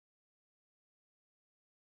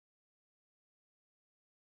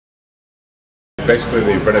Basically,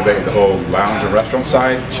 they've renovated the whole lounge and restaurant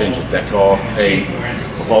side, changed the decor, paint,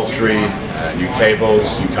 upholstery, new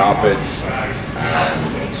tables, new carpets.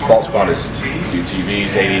 Sports bar is new TVs,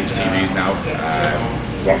 8-inch TVs now,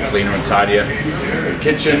 a lot cleaner and tidier. The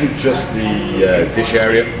kitchen, just the dish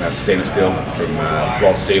area, that's stainless steel from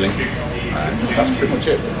floor to ceiling. That's pretty much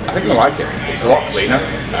it. I think I like it. It's a lot cleaner.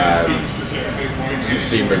 It doesn't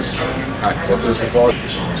seem as kind of cluttered as before.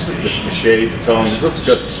 Just the shade to tone, it looks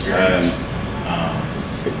good.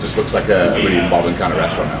 It just looks like a really modern kind of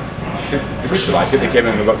restaurant now. They seem to like it. They came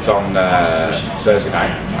in and looked on Thursday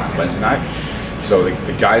night and Wednesday night. So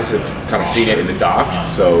the guys have kind of seen it in the dark.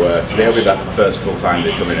 So today will be about the first full time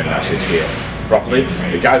they come in and actually see it properly.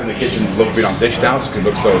 The guys in the kitchen love being on dish now because it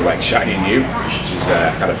looks so like shiny and new, which is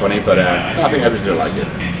kind of funny. But I think everybody's gonna like it.